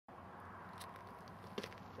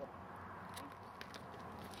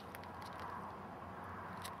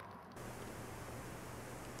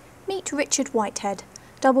named Richard Whitehead,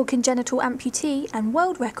 double congenital amputee and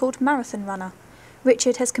world record marathon runner.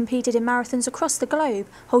 Richard has competed in marathons across the globe,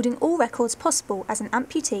 holding all records possible as an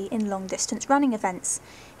amputee in long-distance running events.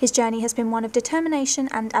 His journey has been one of determination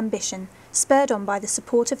and ambition, spurred on by the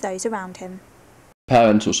support of those around him.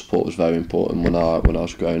 Parental support was very important when I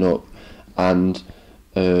was growing up, and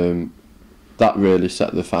that really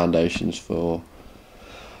set the foundations for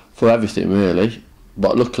everything really.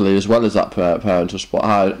 But luckily, as well as that parental support,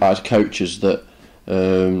 I had coaches that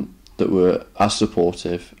were as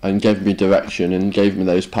supportive and gave me direction and gave me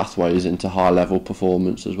those pathways into high-level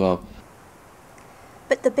performance as well.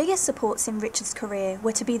 But the biggest supports in Richard's career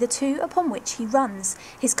were to be the two upon which he runs,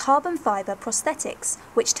 his carbon fibre prosthetics,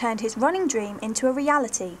 which turned his running dream into a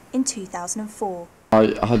reality in 2004.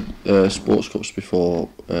 I had sports cups before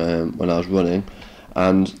when I was running,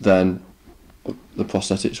 and then the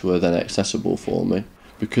prosthetics were then accessible for me.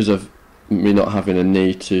 Because of me not having a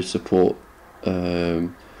knee to support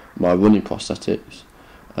my running prosthetics,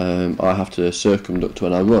 I have to circumduct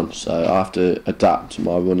when I run, so I have to adapt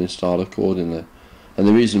my running style accordingly. And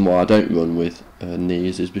the reason why I don't run with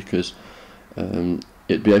knees is because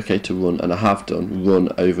it'd be okay to run, and I have run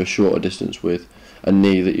over a shorter distance with a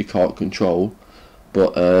knee that you can't control,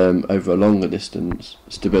 but over a longer distance,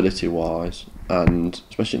 stability-wise, and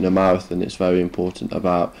especially in a marathon, it's very important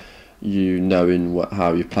about you knowing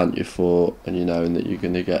how you plant your foot, and you knowing that you're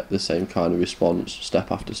going to get the same kind of response step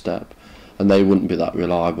after step, and they wouldn't be that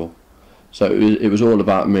reliable. So it was all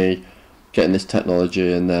about me getting this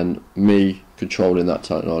technology, and then me controlling that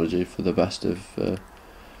technology for the best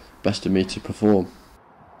of me to perform.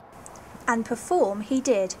 And perform he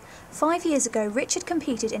did. 5 years ago, Richard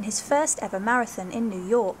competed in his first ever marathon in New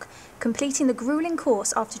York, completing the gruelling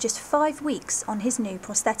course after just 5 weeks on his new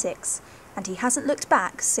prosthetics. And he hasn't looked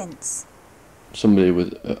back since. Somebody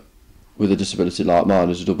with a disability like mine,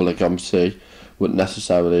 as a double leg amputee, wouldn't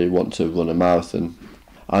necessarily want to run a marathon.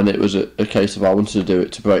 And it was a case of I wanted to do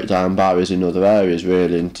it to break down barriers in other areas,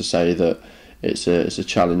 really, and to say that it's a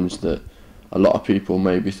challenge that a lot of people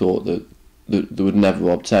maybe thought that they would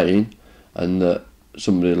never obtain, and that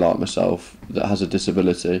somebody like myself that has a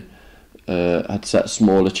disability had set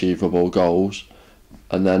small achievable goals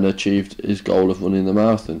and then achieved his goal of running the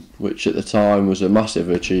marathon, which at the time was a massive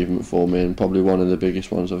achievement for me and probably one of the biggest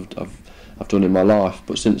ones I've done in my life.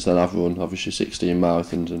 But since then I've run obviously 16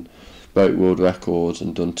 marathons and broke world records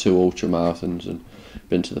and done 2 ultra marathons and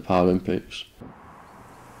been to the Paralympics.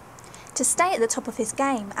 To stay at the top of his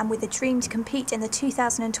game, and with a dream to compete in the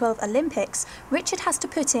 2012 Olympics, Richard has to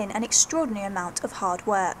put in an extraordinary amount of hard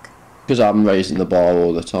work. Because I'm raising the bar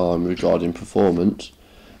all the time regarding performance,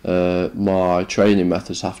 my training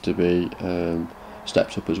methods have to be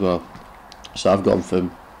stepped up as well. So I've gone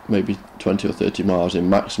from maybe 20 or 30 miles in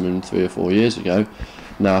maximum 3 or 4 years ago,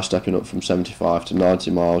 now stepping up from 75 to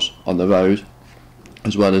 90 miles on the road,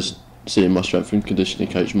 as well as seeing my strength and conditioning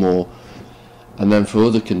coach more. And then for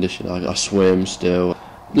other conditioning, I swim still,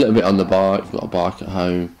 a little bit on the bike, I've got a bike at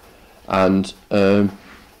home, and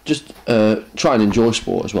just try and enjoy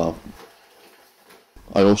sport as well.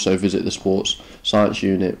 I also visit the sports science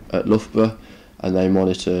unit at Loughborough, and they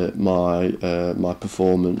monitor my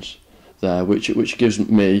performance there, which gives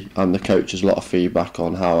me and the coaches a lot of feedback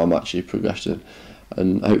on how I'm actually progressing,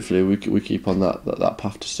 and hopefully we keep on that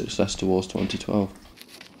path to success towards 2012.